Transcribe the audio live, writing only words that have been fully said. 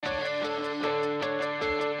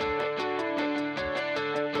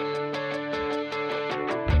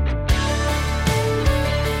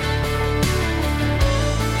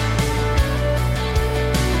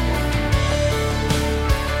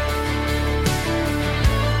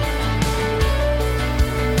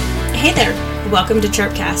Hey there, welcome to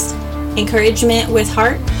Chirpcast. Encouragement with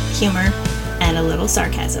heart, humor, and a little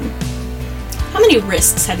sarcasm. How many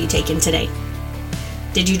risks have you taken today?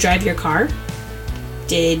 Did you drive your car?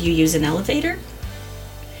 Did you use an elevator?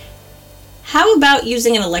 How about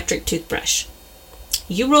using an electric toothbrush?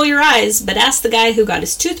 You roll your eyes, but ask the guy who got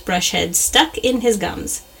his toothbrush head stuck in his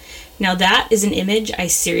gums. Now that is an image I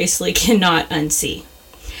seriously cannot unsee.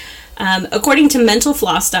 According to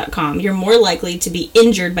mentalfloss.com, you're more likely to be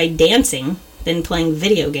injured by dancing than playing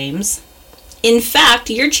video games. In fact,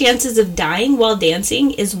 your chances of dying while dancing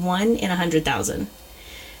is 1 in 100,000.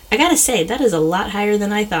 I gotta say, that is a lot higher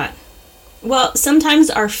than I thought. Well, sometimes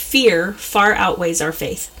our fear far outweighs our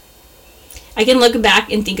faith. I can look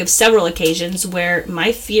back and think of several occasions where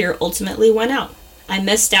my fear ultimately won out. I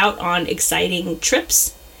missed out on exciting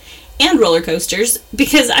trips and roller coasters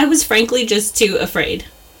because I was frankly just too afraid.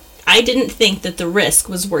 I didn't think that the risk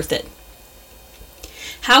was worth it.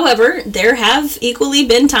 However, there have equally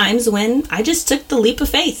been times when I just took the leap of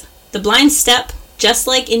faith, the blind step, just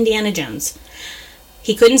like Indiana Jones.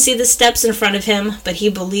 He couldn't see the steps in front of him, but he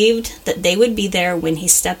believed that they would be there when he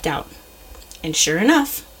stepped out. And sure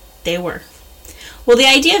enough, they were. Well, the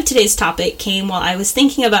idea of today's topic came while I was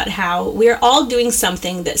thinking about how we are all doing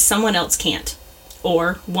something that someone else can't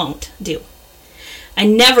or won't do. I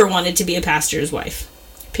never wanted to be a pastor's wife.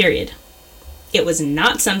 Period. It was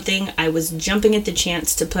not something I was jumping at the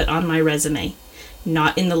chance to put on my resume.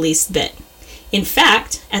 Not in the least bit. In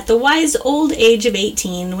fact, at the wise old age of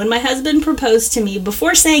 18, when my husband proposed to me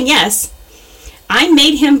before saying yes, I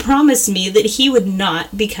made him promise me that he would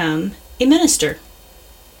not become a minister.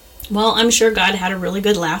 Well, I'm sure God had a really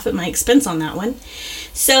good laugh at my expense on that one.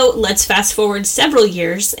 So let's fast forward several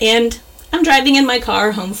years, and I'm driving in my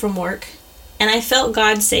car home from work, and I felt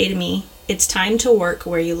God say to me, "It's time to work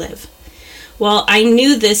where you live." Well, I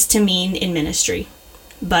knew this to mean in ministry,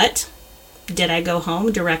 but did I go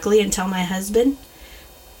home directly and tell my husband?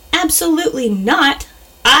 Absolutely not.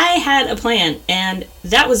 I had a plan, and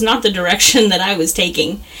that was not the direction that I was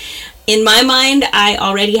taking. In my mind, I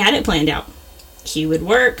already had it planned out. He would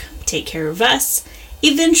work, take care of us.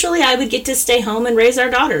 Eventually, I would get to stay home and raise our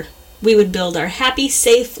daughter. We would build our happy,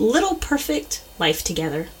 safe, little perfect life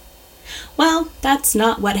together. Well, that's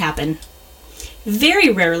not what happened. Very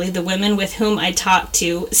rarely the women with whom I talk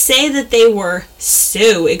to say that they were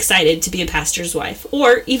so excited to be a pastor's wife,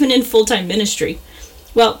 or even in full-time ministry.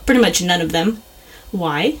 Well, pretty much none of them.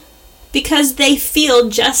 Why? Because they feel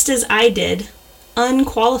just as I did,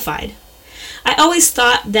 unqualified. I always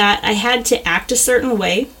thought that I had to act a certain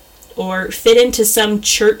way, or fit into some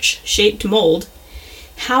church-shaped mold.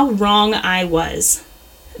 How wrong I was.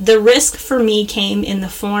 The risk for me came in the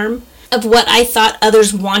form of what I thought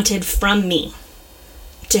others wanted from me.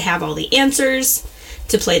 To have all the answers,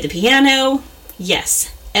 to play the piano. Yes,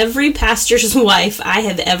 every pastor's wife I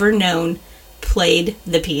have ever known played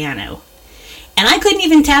the piano. And I couldn't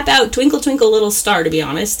even tap out Twinkle Twinkle Little Star, to be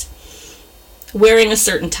honest. Wearing a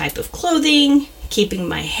certain type of clothing, keeping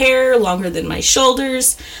my hair longer than my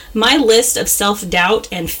shoulders, my list of self-doubt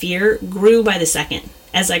and fear grew by the second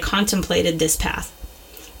as I contemplated this path.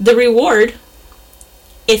 The reward,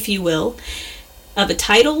 if you will, of a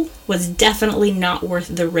title was definitely not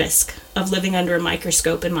worth the risk of living under a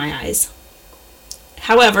microscope in my eyes.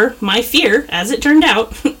 However, my fear, as it turned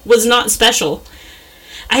out, was not special.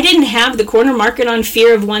 I didn't have the corner market on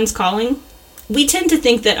fear of one's calling. We tend to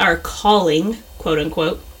think that our calling, quote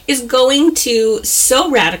unquote, is going to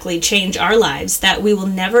so radically change our lives that we will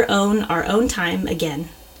never own our own time again.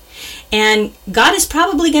 And God is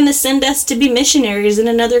probably going to send us to be missionaries in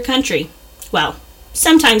another country. Well,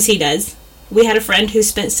 sometimes he does. We had a friend who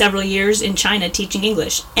spent several years in China teaching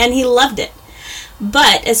English, and he loved it.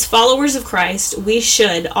 But as followers of Christ, we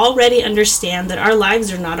should already understand that our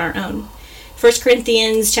lives are not our own. 1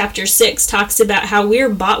 Corinthians chapter 6 talks about how we're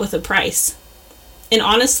bought with a price. And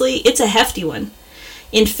honestly, it's a hefty one.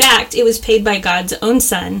 In fact, it was paid by God's own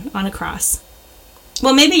Son on a cross.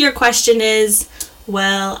 Well, maybe your question is,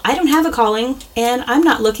 well, I don't have a calling, and I'm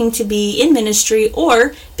not looking to be in ministry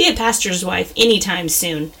or be a pastor's wife anytime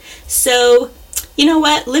soon. So, you know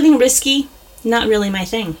what? Living risky, not really my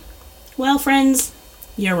thing. Well, friends,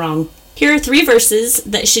 you're wrong. Here are 3 verses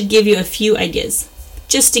that should give you a few ideas,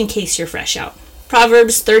 just in case you're fresh out.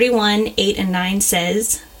 Proverbs 31, 8 and 9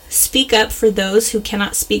 says, "Speak up for those who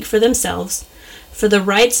cannot speak for themselves, for the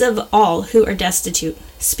rights of all who are destitute.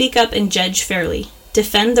 Speak up and judge fairly.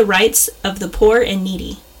 Defend the rights of the poor and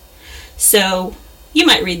needy." So, you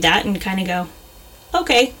might read that and kind of go,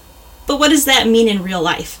 okay, but what does that mean in real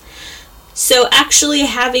life? So actually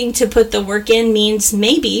having to put the work in means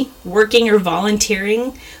maybe working or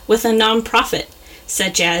volunteering with a nonprofit,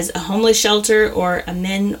 such as a homeless shelter or a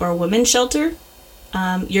men or women's shelter,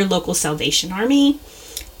 your local Salvation Army,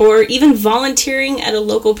 or even volunteering at a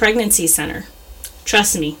local pregnancy center.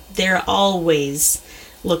 Trust me, they're always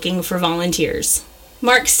looking for volunteers.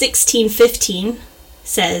 Mark 16:15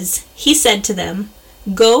 says, "He said to them,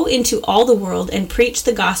 'Go into all the world and preach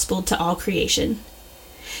the gospel to all creation.'"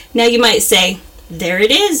 Now you might say, there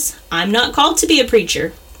it is. I'm not called to be a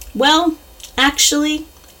preacher. Well, actually,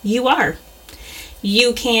 you are.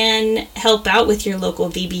 You can help out with your local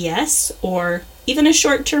VBS or even a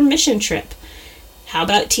short-term mission trip. How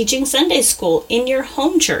about teaching Sunday school in your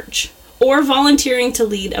home church or volunteering to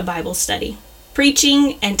lead a Bible study?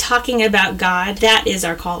 Preaching and talking about God, that is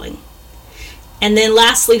our calling. And then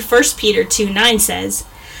lastly, 1 Peter 2:9 says,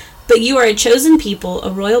 "But you are a chosen people,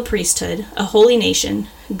 a royal priesthood, a holy nation,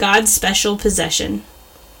 God's special possession,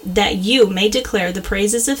 that you may declare the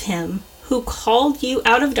praises of him who called you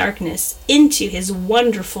out of darkness into his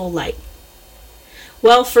wonderful light."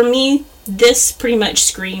 Well, for me, this pretty much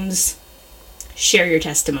screams, share your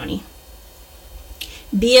testimony.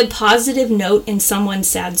 Be a positive note in someone's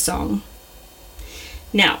sad song.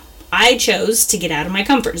 Now, I chose to get out of my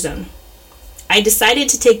comfort zone. I decided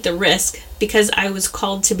to take the risk because I was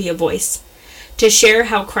called to be a voice, to share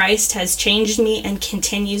how Christ has changed me and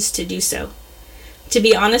continues to do so. To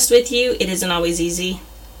be honest with you, it isn't always easy.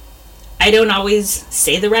 I don't always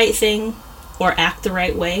say the right thing or act the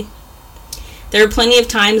right way. There are plenty of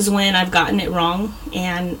times when I've gotten it wrong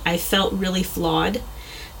and I felt really flawed,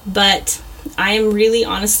 but I am really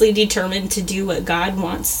honestly determined to do what God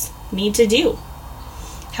wants me to do,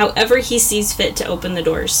 however he sees fit to open the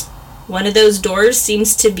doors. One of those doors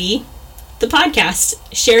seems to be the podcast,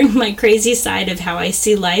 sharing my crazy side of how I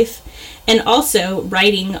see life, and also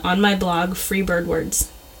writing on my blog, Free Bird Words.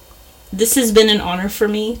 This has been an honor for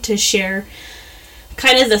me to share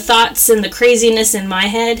kind of the thoughts and the craziness in my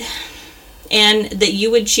head, and that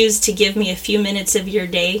you would choose to give me a few minutes of your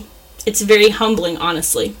day. It's very humbling,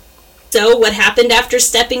 honestly. So, what happened after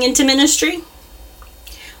stepping into ministry?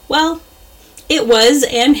 Well, it was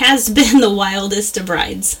and has been the wildest of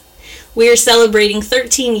rides. We are celebrating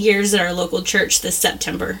 13 years at our local church this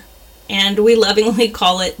September, and we lovingly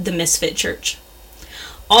call it the Misfit Church.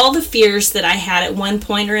 All the fears that I had at one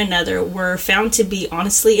point or another were found to be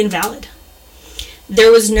honestly invalid.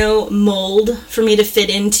 There was no mold for me to fit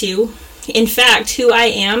into. In fact, who I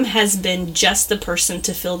am has been just the person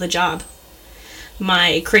to fill the job.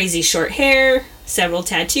 My crazy short hair, several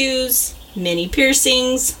tattoos, many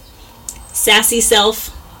piercings, sassy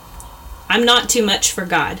self. I'm not too much for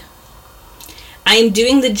God. I am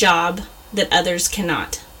doing the job that others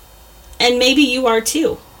cannot. And maybe you are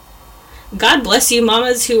too. God bless you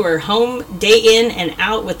mamas who are home day in and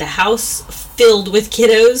out with the house filled with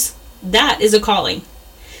kiddos. That is a calling.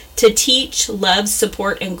 To teach, love,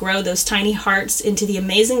 support, and grow those tiny hearts into the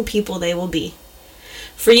amazing people they will be.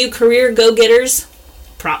 For you career go-getters,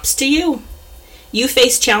 props to you. You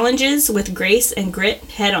face challenges with grace and grit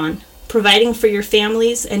head on, providing for your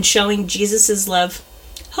families and showing Jesus' love,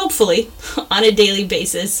 hopefully, on a daily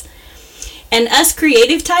basis. And us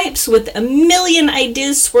creative types with a million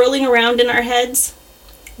ideas swirling around in our heads,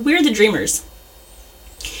 we're the dreamers.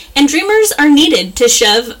 And dreamers are needed to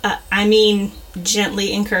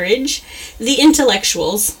gently encourage the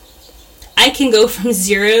intellectuals. I can go from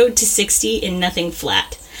 0 to 60 in nothing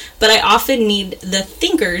flat, but I often need the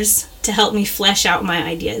thinkers to help me flesh out my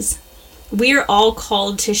ideas. We are all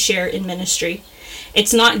called to share in ministry.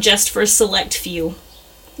 It's not just for a select few.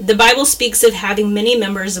 The Bible speaks of having many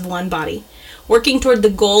members of one body, working toward the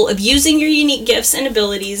goal of using your unique gifts and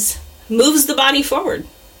abilities moves the body forward.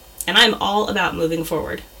 And I'm all about moving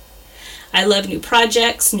forward. I love new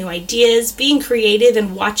projects, new ideas, being creative,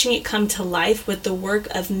 and watching it come to life with the work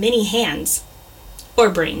of many hands or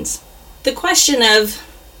brains. The question of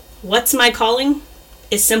what's my calling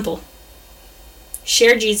is simple.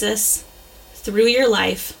 Share Jesus through your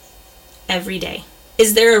life every day.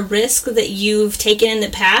 Is there a risk that you've taken in the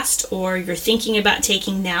past or you're thinking about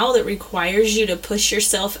taking now that requires you to push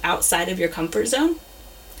yourself outside of your comfort zone?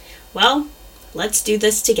 Well, let's do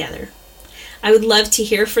this together. I would love to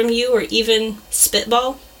hear from you or even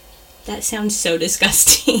spitball. That sounds so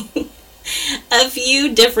disgusting. A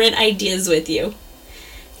few different ideas with you.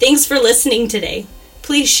 Thanks for listening today.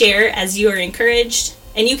 Please share as you are encouraged,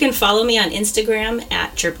 and you can follow me on Instagram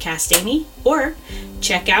at ChirpcastAmy or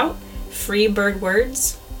check out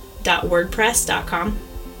freebirdwords.wordpress.com.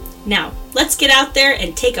 Now, let's get out there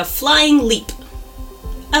and take a flying leap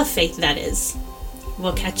of faith, that is.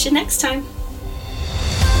 We'll catch you next time.